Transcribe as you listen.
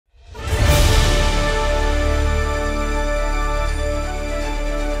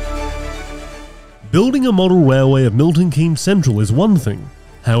Building a model railway of Milton Keynes Central is one thing.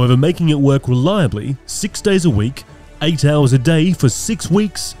 However, making it work reliably, 6 days a week, 8 hours a day for 6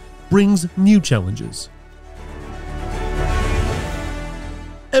 weeks, brings new challenges.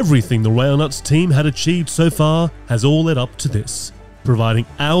 Everything the Railnuts team had achieved so far has all led up to this, providing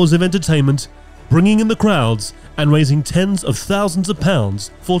hours of entertainment, bringing in the crowds, and raising tens of thousands of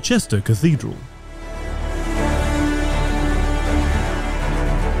pounds for Chester Cathedral.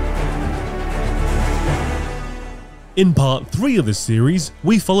 In part 3 of this series,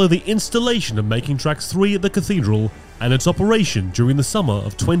 we follow the installation of Making Tracks 3 at the Cathedral and its operation during the summer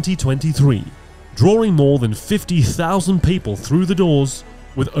of 2023, drawing more than 50,000 people through the doors,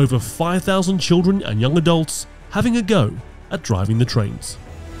 with over 5,000 children and young adults having a go at driving the trains.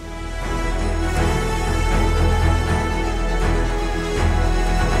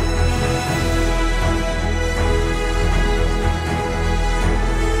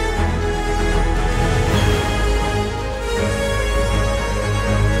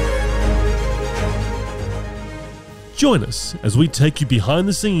 Join us as we take you behind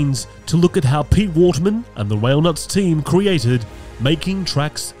the scenes to look at how Pete Waterman and the Railnuts team created Making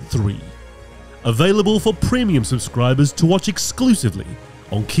Tracks 3. Available for premium subscribers to watch exclusively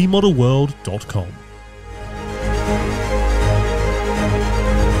on KeyModelWorld.com.